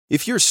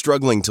If you're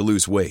struggling to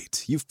lose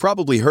weight, you've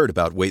probably heard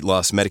about weight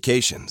loss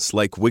medications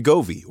like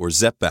Wegovy or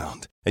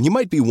Zepbound, and you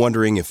might be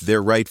wondering if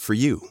they're right for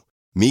you.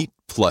 Meet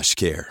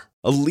PlushCare,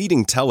 a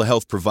leading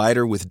telehealth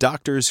provider with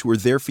doctors who are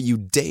there for you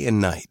day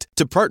and night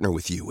to partner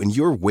with you in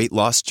your weight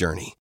loss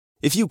journey.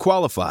 If you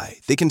qualify,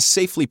 they can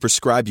safely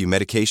prescribe you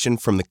medication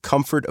from the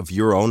comfort of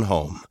your own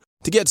home.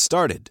 To get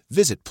started,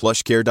 visit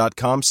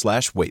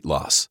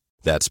plushcare.com/weightloss.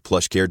 That's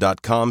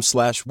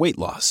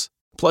plushcare.com/weightloss.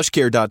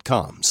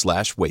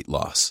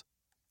 plushcare.com/weightloss.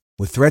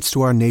 With threats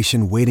to our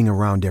nation waiting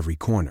around every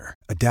corner,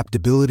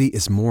 adaptability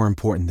is more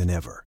important than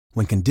ever.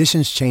 When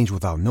conditions change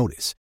without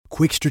notice,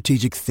 quick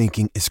strategic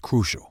thinking is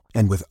crucial.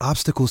 And with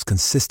obstacles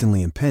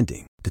consistently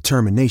impending,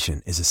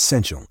 determination is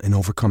essential in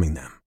overcoming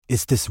them.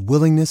 It's this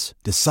willingness,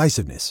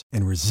 decisiveness,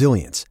 and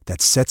resilience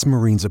that sets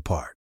Marines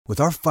apart. With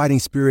our fighting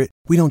spirit,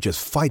 we don't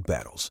just fight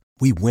battles,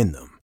 we win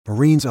them.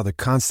 Marines are the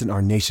constant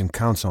our nation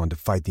counts on to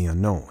fight the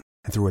unknown.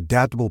 And through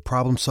adaptable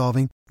problem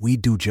solving, we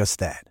do just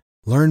that.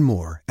 Learn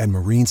more at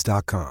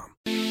marines.com.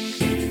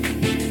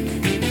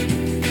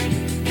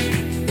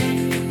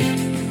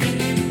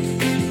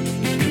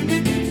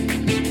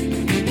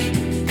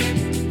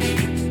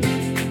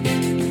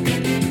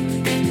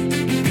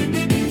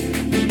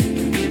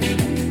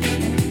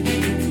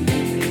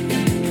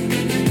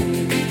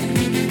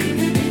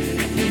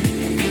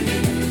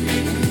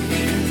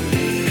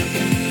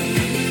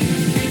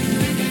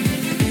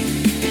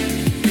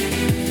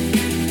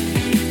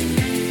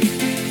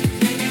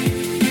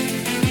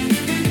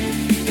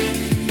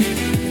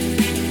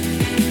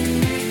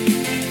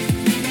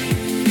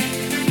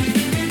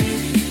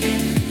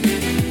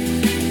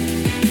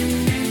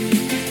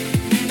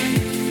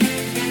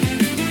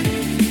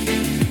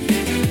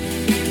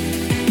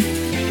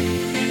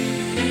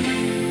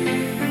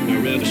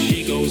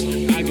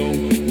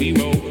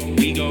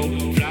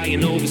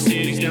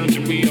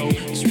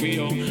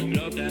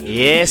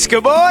 Yes,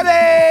 good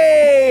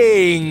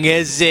morning,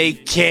 Izzy,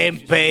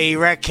 Kempy,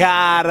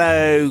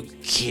 Ricardo,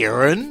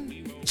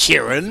 Kieran,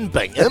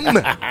 Bingham,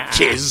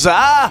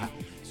 Keza,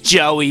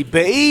 Joey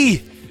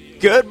B.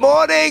 Good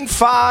morning,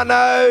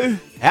 Fano.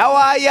 How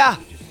are ya?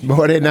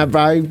 Morena,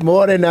 bro.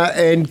 Morena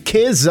and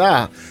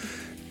Keza.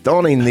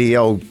 Donning the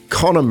old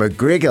Conor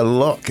McGregor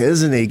look,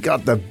 isn't he?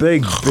 Got the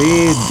big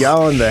beard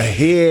going, the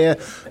hair.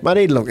 Mate,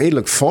 he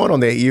looked fine on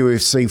that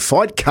UFC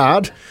fight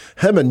card.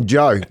 Him and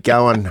Joe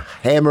going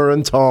hammer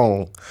and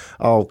tong.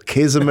 Oh,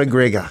 Keza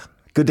McGregor.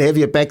 Good to have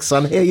you back,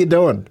 son. How you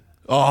doing?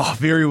 Oh,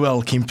 very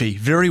well, Kempy.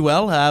 Very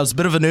well. It was a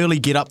bit of an early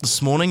get up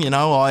this morning. You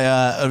know,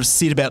 I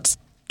set about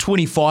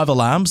 25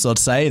 alarms, I'd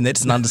say, and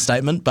that's an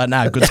understatement. But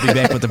no, good to be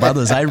back with the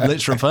brothers, eh?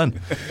 Let's rip in.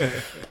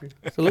 So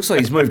it looks like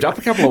he's moved up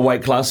a couple of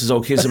weight classes,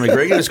 old Keza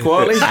McGregor, just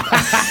quietly.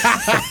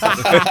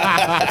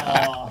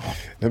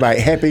 Mate,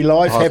 happy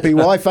life, happy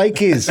wife, eh,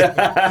 Kez?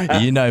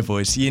 You know,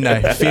 boys, you know.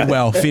 Fed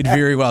well, fed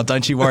very well.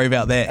 Don't you worry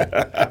about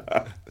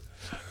that.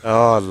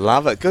 Oh,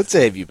 love it. Good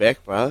to have you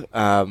back, bro.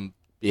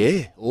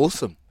 Yeah,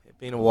 awesome. It's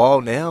been a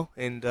while now,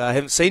 and I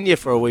haven't seen you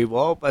for a wee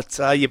while, but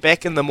you're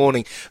back in the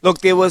morning.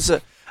 Look, there was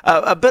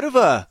a bit of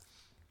a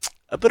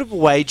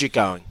wager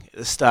going at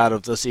the start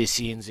of this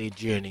SCNZ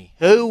journey.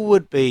 Who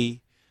would be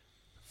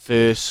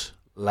first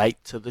late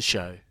to the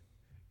show?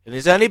 And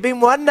there's only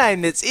been one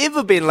name that's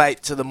ever been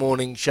late to the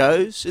morning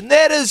shows, and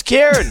that is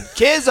Kieran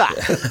Keza.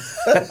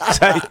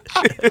 So,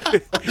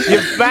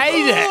 you've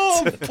made it.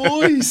 Oh,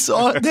 boys,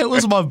 that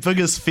was my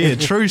biggest fear.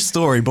 True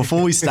story.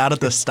 Before we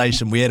started this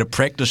station, we had a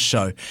practice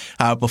show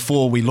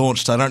before we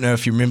launched. I don't know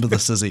if you remember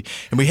this, Izzy.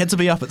 And we had to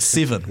be up at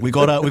 7. We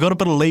got a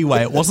bit of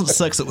leeway. It wasn't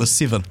 6, it was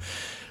 7.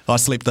 I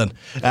slept in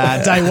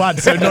day one,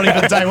 so not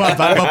even day one.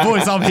 But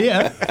boys, I'm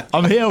here.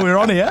 We're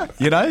on here,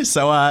 you know.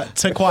 So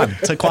tick one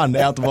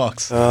out the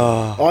box.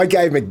 Oh, I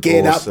gave him a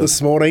get up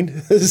this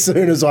morning. As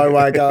soon as I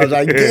woke up, I was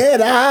like, get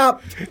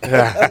up.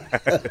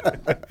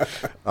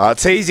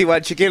 It's easy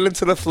once you get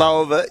into the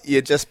flow of it.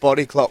 Your just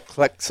body clock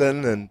clicks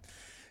in and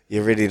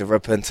you're ready to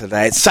rip in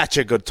today. It's such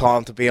a good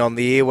time to be on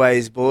the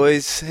airways,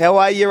 boys. How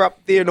are you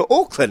up there in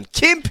Auckland?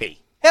 Kempy,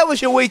 how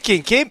was your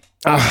weekend, Kemp?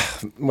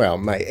 Well,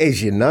 mate,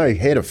 as you know,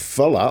 had a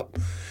fill up.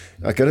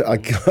 I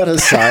gotta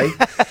say,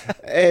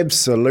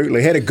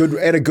 absolutely had a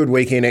good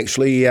weekend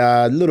actually.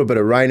 A little bit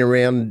of rain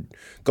around.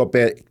 Got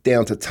back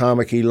down to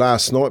Tamaki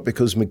last night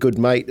because my good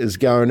mate is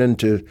going in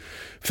to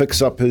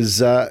fix up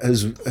his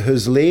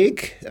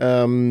leg.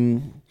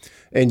 And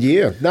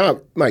yeah,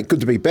 no, mate, good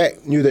to be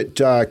back. Knew that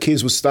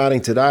Kez was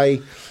starting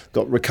today.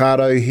 Got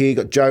Ricardo here.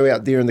 Got Joe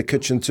out there in the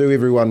kitchen too.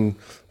 Everyone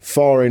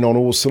firing on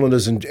all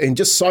cylinders and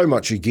just so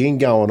much again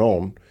going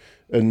on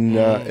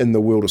in the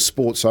world of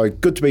sport. So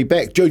good to be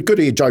back. Good to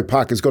hear Joe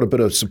Parker's got a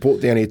bit of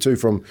support down here too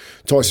from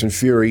Tyson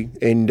Fury,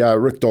 and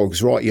Rick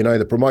Dogg's right. You know,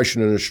 the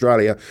promotion in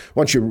Australia,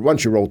 once you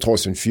roll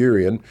Tyson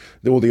Fury in,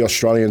 all the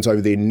Australians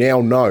over there now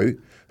know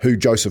who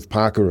Joseph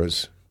Parker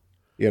is.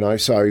 You know,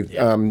 so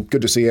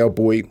good to see our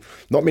boy.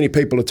 Not many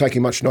people are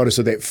taking much notice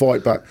of that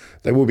fight, but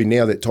they will be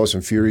now that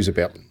Tyson Fury's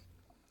about.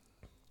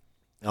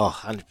 Oh,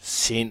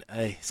 100%.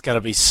 Eh? It's going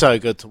to be so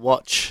good to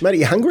watch. Mate, are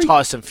you hungry?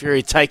 Tyson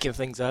Fury taking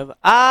things over.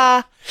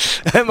 Am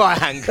I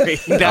hungry?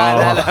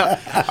 No.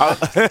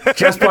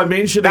 Just by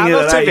mentioning No,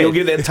 not too it, bad. you'll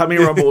get that tummy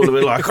rumble to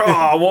be like, oh,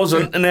 I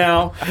wasn't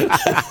now.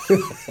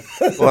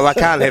 Well, I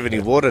can't have any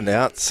water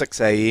now. It's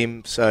 6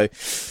 a.m. So,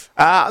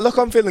 look,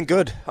 I'm feeling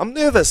good. I'm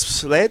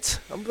nervous, lads.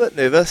 I'm a bit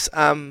nervous.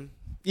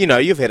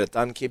 You've had it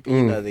done, Kepi.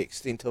 You know the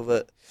extent of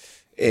it.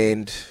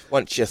 And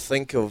once you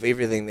think of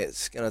everything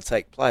that's going to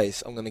take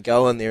place, I'm going to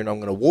go in there and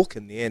I'm going to walk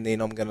in there and then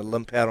I'm going to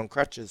limp out on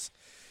crutches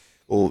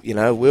or,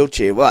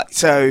 wheelchair. Right.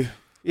 So,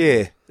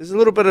 yeah, there's a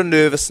little bit of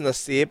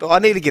nervousness there, but I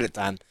need to get it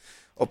done.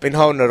 I've been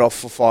holding it off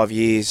for 5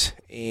 years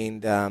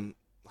and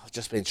I've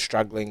just been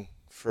struggling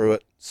through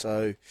it.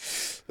 So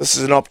this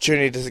is an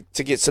opportunity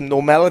to get some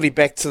normality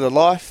back to the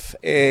life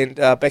and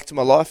back to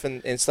my life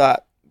and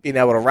start being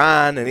able to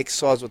run and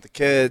exercise with the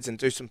kids and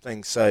do some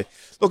things. So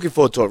looking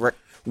forward to it, Rick.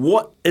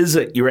 What is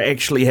it you're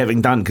actually having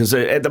done? Because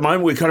at the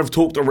moment we kind of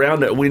talked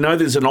around it. We know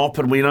there's an op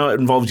and we know it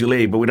involves your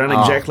leg, but we don't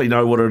exactly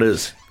know what it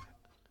is.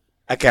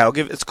 Okay,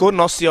 it's called an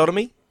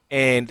osteotomy,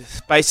 and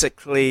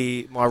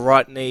basically my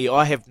right knee,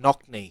 I have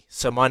knock knee,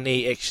 so my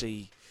knee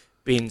actually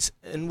bends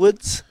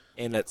inwards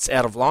and it's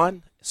out of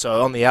line.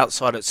 So on the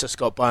outside it's just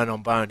got bone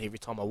on bone every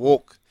time I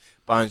walk,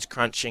 bones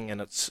crunching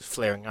and it's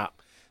flaring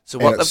up. So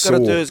what they've got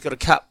to do is got to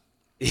cut.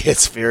 Yeah,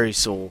 it's very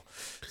sore.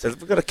 So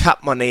we've got to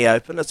cut my knee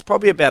open. It's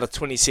probably about a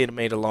 20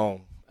 centimetre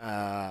long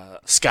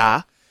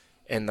scar,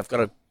 and they've got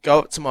to go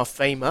up to my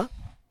femur,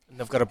 and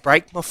they've got to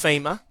break my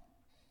femur,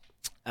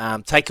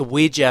 take a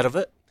wedge out of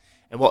it,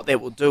 and what that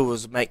will do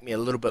is make me a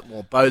little bit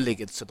more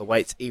bow-legged, so the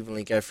weight's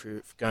evenly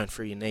going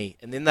through your knee,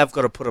 and then they've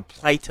got to put a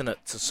plate in it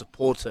to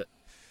support it.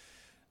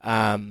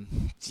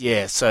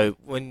 So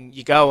when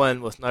you go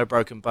in with no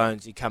broken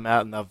bones, you come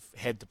out and they've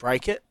had to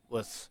break it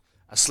with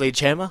a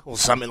sledgehammer or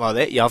something like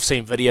that. Yeah, I've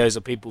seen videos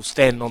of people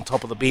standing on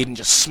top of the bed and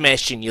just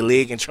smashing your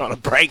leg and trying to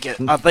break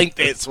it. I think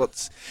that's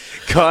what's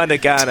kind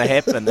of going to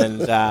happen.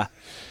 And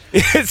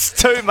it's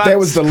 2 months. That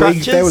was the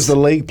crutches. league. That was the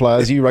league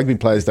players. You rugby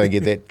players don't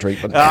get that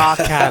treatment. Oh,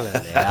 cut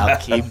it out,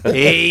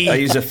 Kimpy. I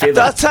use a feather.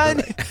 That's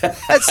only,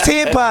 it's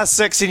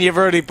 6:10 and you've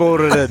already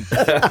brought it in.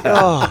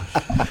 Oh,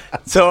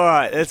 it's all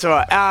right. It's all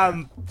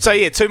right.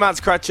 2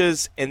 months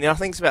crutches, and then I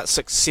think it's about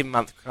 6-7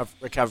 month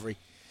recovery.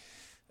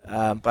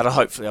 But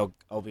hopefully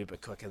I'll be a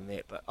bit quicker than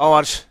that. But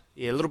a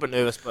little bit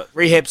nervous. But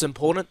rehab's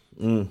important,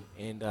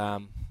 and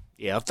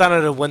I've done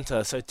it in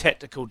winter, so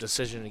tactical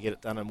decision to get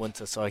it done in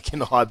winter, so I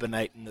can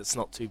hibernate and it's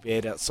not too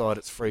bad outside.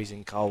 It's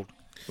freezing cold.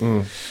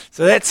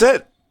 So that's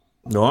it.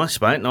 Nice,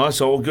 mate. Nice.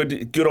 All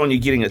good on you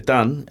getting it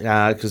done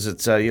because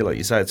it's like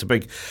you say, it's a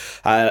big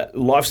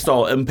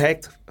lifestyle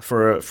impact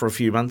for a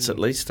few months at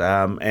least.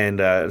 And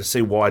to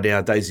see why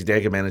now Daisy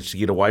Dagger managed to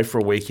get away for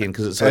a weekend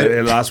because it's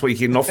her last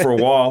weekend, not for a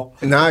while.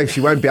 No, she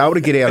won't be able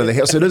to get out of the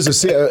house.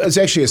 It's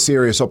actually a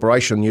serious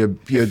operation.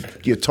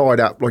 You're tied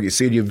up, like you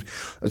said.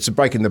 It's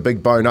breaking the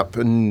big bone up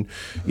in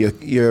your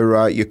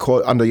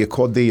quad, under your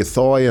quad there, your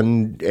thigh,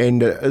 and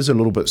it is a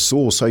little bit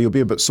sore. So you'll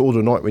be a bit sore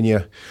tonight when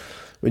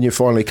you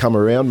finally come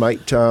around, mate.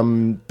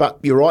 But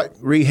you're right,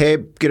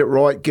 rehab, get it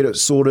right, get it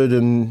sorted,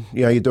 and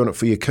you're doing it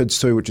for your kids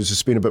too, which is to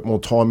spend a bit more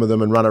time with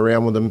them and run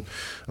around with them.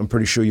 I'm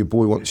pretty sure your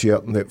boy wants you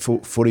out in that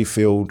footy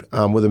field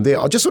with them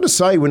there. I just want to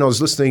say, when I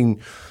was listening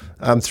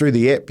through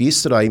the app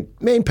yesterday,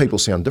 man, people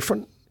sound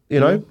different.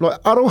 Like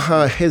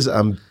Aroha has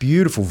a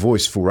beautiful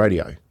voice for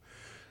radio.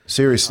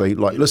 Seriously,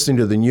 like listening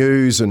to the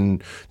news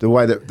and the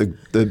way that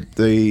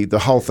the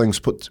whole thing's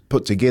put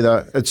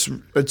together, it's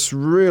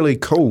really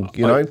cool,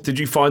 Did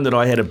you find that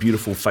I had a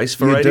beautiful face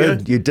for radio?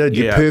 You did.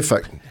 You're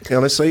perfect.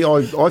 Honestly,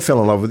 I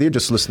fell in love with you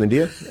just listening to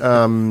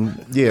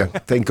you.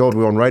 Thank God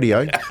we're on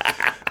radio.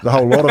 The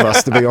whole lot of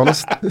us, to be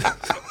honest.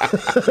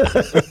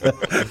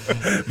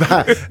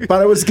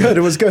 but it was good.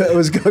 It was good. It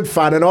was good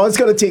fun. And I was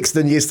going to text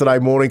in yesterday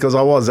morning because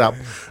I was up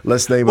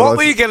listening. What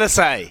were you going to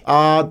say?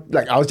 I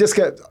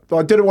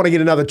didn't want to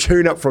get another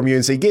tune up from you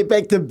and say, get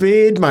back to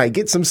bed, mate.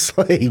 Get some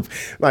sleep,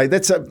 mate.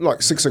 That's at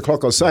like 6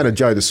 o'clock. I was saying to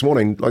Joe this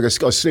morning, like I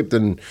slept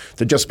in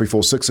to just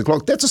before 6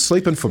 o'clock. That's a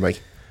sleeping for me.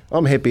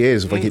 I'm happy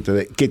as if I get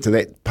to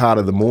that part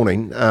of the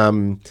morning.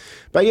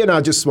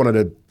 I just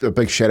wanted a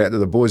big shout out to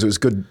the boys. It was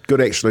good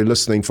actually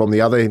listening from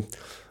the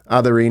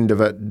other end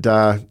of it.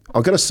 I've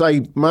got to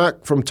say,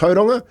 Mark from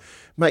Tauranga,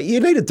 mate, you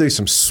need to do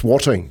some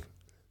swatting.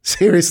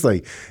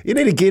 Seriously, you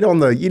need to get on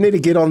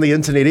the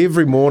internet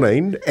every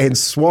morning and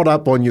swat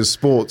up on your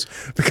sports,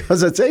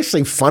 because it's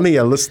actually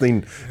funnier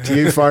listening to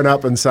you phone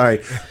up and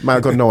say, "Mate,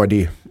 I've got no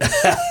idea."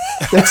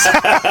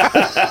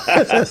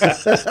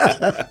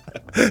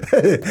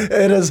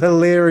 It is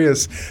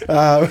hilarious.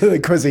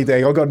 Quizzy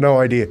dang, I've got no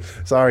idea.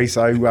 Sorry.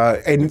 So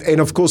and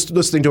of course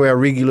listening to our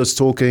regulars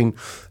talking,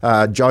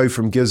 Joe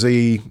from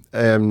Gizzy,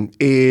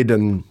 Ed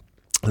and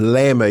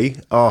Lammy.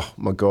 Oh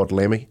my God,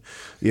 Lammy.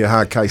 Yeah,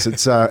 hard case.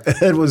 It's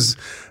it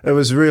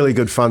was really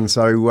good fun.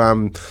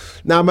 So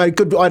no, mate,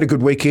 good. I had a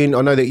good weekend.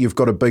 I know that you've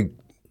got a big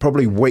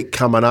probably week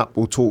coming up.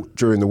 We'll talk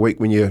during the week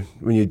when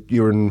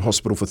you're in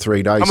hospital for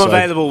 3 days. I'm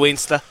available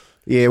Wednesday.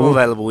 Yeah, More we'll,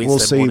 available we'll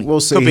Wednesday see. morning.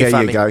 We'll see Could be how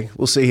funny. you go.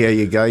 We'll see how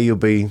you go. You'll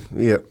be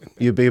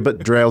a bit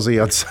drowsy,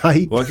 I'd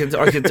say. Well,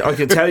 I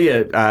can tell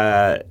you,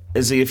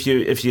 Izzy,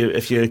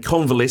 if you're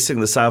convalescing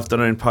this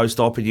afternoon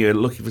post-op and you're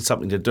looking for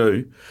something to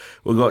do,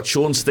 we've got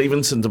Sean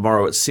Stevenson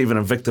tomorrow at 7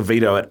 and Victor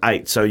Vito at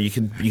 8. So you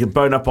can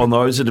bone up on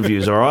those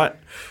interviews, all right?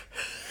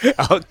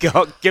 Oh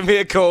God, give me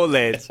a call,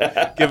 lads.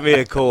 Give me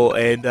a call,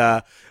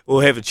 and we'll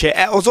have a chat.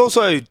 I was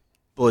also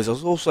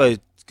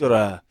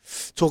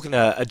talking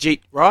to Ajit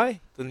Rai,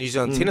 the New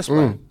Zealand tennis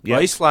player. yeah.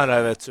 Well, he's flown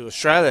over to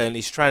Australia and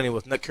he's training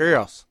with Nick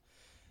Kyrgios.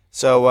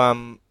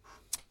 So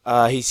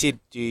he said,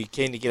 "Do you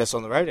keen to get us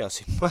on the radio?" I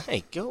said,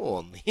 "Mate, go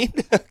on then,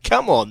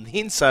 come on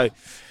then." So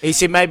he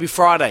said maybe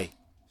Friday.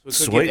 We could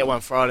Sweet. get that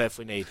one Friday if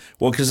we need.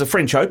 Well, because the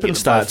French Open them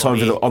starts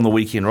both on on the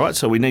weekend, right?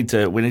 So we need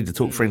to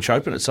talk French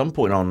Open at some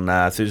point on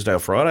Thursday or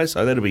Friday.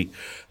 So that'll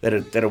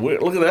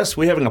work. Look at this,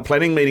 we're having a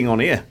planning meeting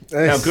on air.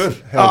 How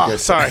good?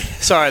 Sorry,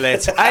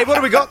 lads. Hey, what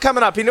have we got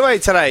coming up anyway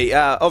today?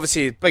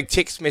 Obviously, a big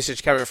text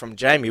message coming from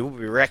Jamie. We'll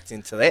be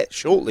reacting to that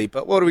shortly.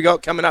 But what have we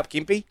got coming up,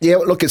 Kempy? Yeah,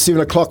 look, at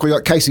 7 o'clock, we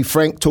got Casey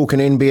Frank talking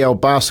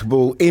NBL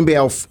basketball,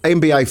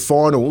 NBA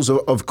finals.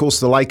 Of course,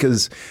 the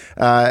Lakers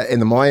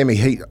and the Miami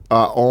Heat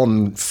are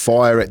on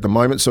fire at the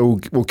moment, so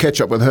we'll catch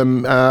up with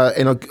him.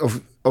 And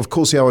of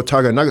course, our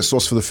Otago Nuggets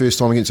lost for the first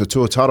time against the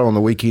Tuatara on the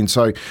weekend,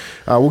 so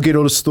we'll get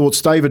all his thoughts.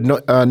 David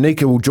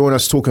Nika will join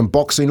us talking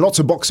boxing. Lots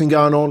of boxing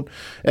going on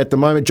at the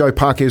moment. Joe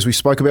Parker, as we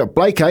spoke about.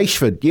 Blake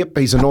Ashford, yep,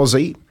 he's an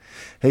Aussie.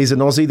 He's an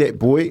Aussie, that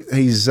boy.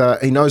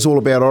 He knows all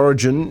about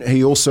Origin.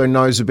 He also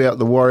knows about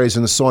the Warriors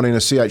and the signing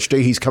of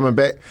CHD. He's coming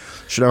back,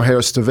 Chanel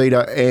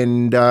Harris-Tavita,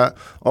 and I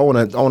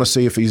want to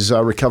see if he's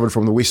recovered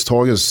from the West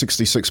Tigers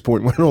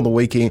 66-point win on the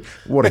weekend.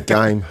 What a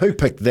game! Who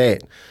picked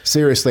that?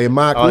 Seriously, and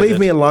Mark, leave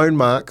me alone,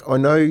 Mark. I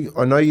know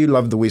you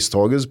love the West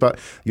Tigers, but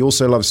you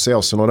also love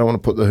South, and I don't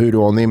want to put the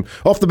hoodoo on them.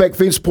 Off the back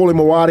fence, Paulie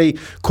Mawadi,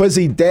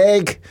 Quizzy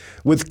Dag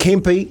with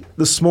Kempy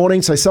this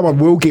morning. So someone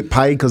will get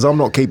paid because I'm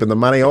not keeping the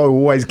money. I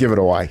always give it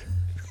away.